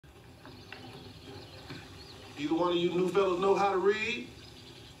Either one of you new fellas know how to read?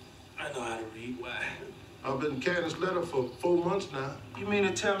 I know how to read. Why? I've been carrying this letter for 4 months now. You mean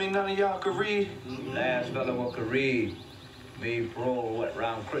to tell me none of y'all could read? Last fella what could read made parole, what,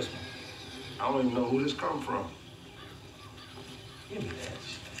 around Christmas? I don't even know who this come from. Give me that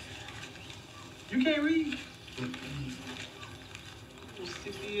shit. You can't read? I'm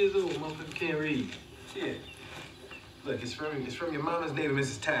 60 years old, motherfucker can't read. Shit. Look, it's from your mama's neighbor,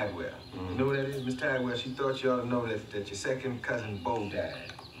 Mrs. Tidwell. You know who that is? Miss Tidwell, she thought you ought to know that your second cousin, Bo,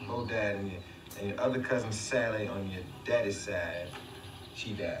 died. Bo died, and your other cousin, Sally, on your daddy's side,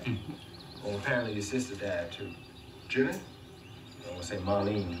 she died. Well, apparently your sister died, too. Jenny? I want to say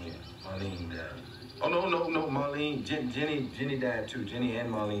Marlene here. Marlene died. Oh, no, Marlene. Jenny died, too. Jenny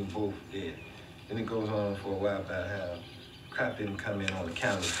and Marlene both dead. Then it goes on for a while about how crop didn't come in on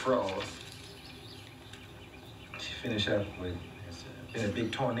account of fraud. She finished up with, it's been a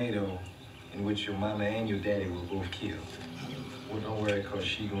big tornado in which your mama and your daddy were both killed. Well, don't worry, because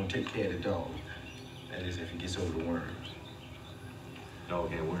she gonna take care of the dog. That is, if he gets over the worms. Dog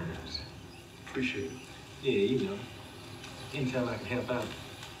had worms. Appreciate it. Yeah, you know. Anytime I can help out.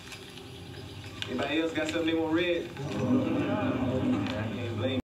 Anybody else got something they want read?